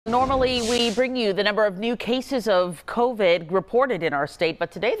Normally, we bring you the number of new cases of COVID reported in our state, but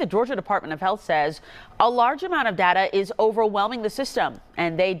today the Georgia Department of Health says a large amount of data is overwhelming the system,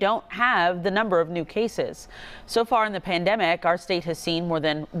 and they don't have the number of new cases. So far in the pandemic, our state has seen more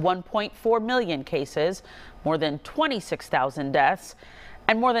than 1.4 million cases, more than 26,000 deaths,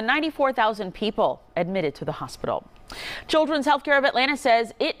 and more than 94,000 people admitted to the hospital. Children's Healthcare of Atlanta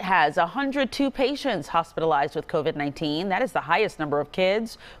says it has 102 patients hospitalized with COVID-19. That is the highest number of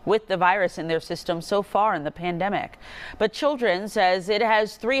kids with the virus in their system so far in the pandemic. But Children's says it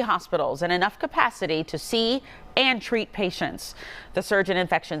has 3 hospitals and enough capacity to see and treat patients. The surge in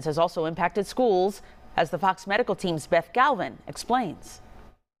infections has also impacted schools, as the Fox Medical Team's Beth Galvin explains.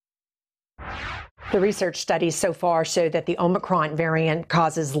 The research studies so far show that the Omicron variant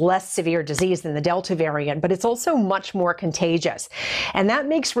causes less severe disease than the Delta variant, but it's also much more contagious. And that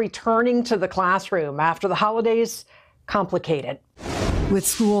makes returning to the classroom after the holidays complicated. With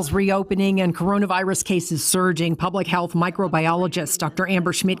schools reopening and coronavirus cases surging, public health microbiologist Dr.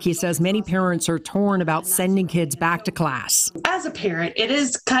 Amber Schmidtke says many parents are torn about sending kids back to class. As a parent, it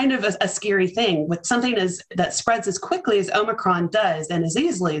is kind of a scary thing with something that spreads as quickly as Omicron does and as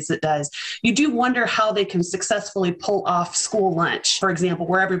easily as it does. You do wonder how they can successfully pull off school lunch, for example,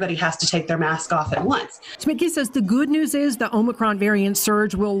 where everybody has to take their mask off at once. Schmidtke says the good news is the Omicron variant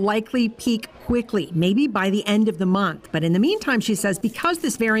surge will likely peak quickly, maybe by the end of the month. But in the meantime, she says, because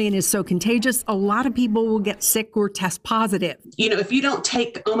this variant is so contagious, a lot of people will get sick or test positive. You know, if you don't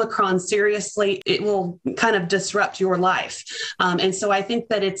take Omicron seriously, it will kind of disrupt your life. And so I think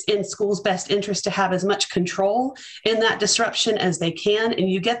that it's in schools' best interest to have as much control in that disruption as they can. And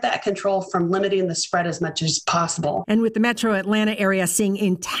you get that control from limiting the spread as much as possible. And with the metro Atlanta area seeing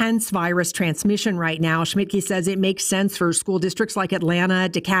intense virus transmission right now, Schmidtke says it makes sense for school districts like Atlanta,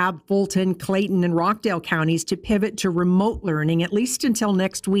 DeKalb, Fulton, Clayton, and Rockdale counties to pivot to remote learning, at least until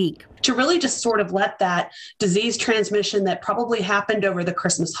next week. To really just sort of let that disease transmission that probably happened over the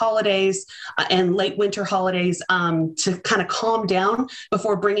Christmas holidays and late winter holidays to kind of calm down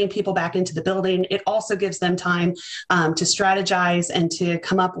before bringing people back into the building. It also gives them time to strategize and to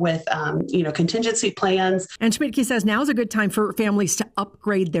come up with, contingency plans. And Schmidtke says now is a good time for families to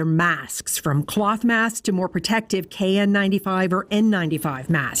upgrade their masks from cloth masks to more protective KN95 or N95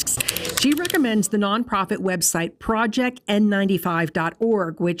 masks. She recommends the nonprofit website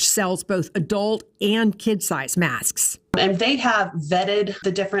projectn95.org, which sells both adult and kid-size masks. And they have vetted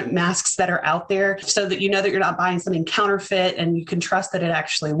the different masks that are out there so that you know that you're not buying something counterfeit and you can trust that it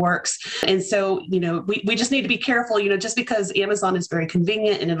actually works. And so, we just need to be careful, just because Amazon is very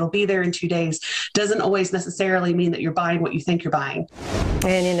convenient and it'll be there in 2 days doesn't always necessarily mean that you're buying what you think you're buying.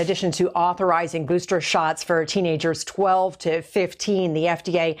 And in addition to authorizing booster shots for teenagers 12 to 15, the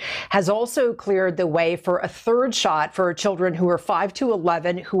FDA has also cleared the way for a third shot for children who are 5 to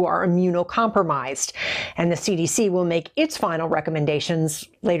 11 who are immunocompromised. And the CDC will make its final recommendations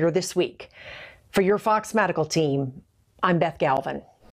later this week. For your Fox Medical Team, I'm Beth Galvin.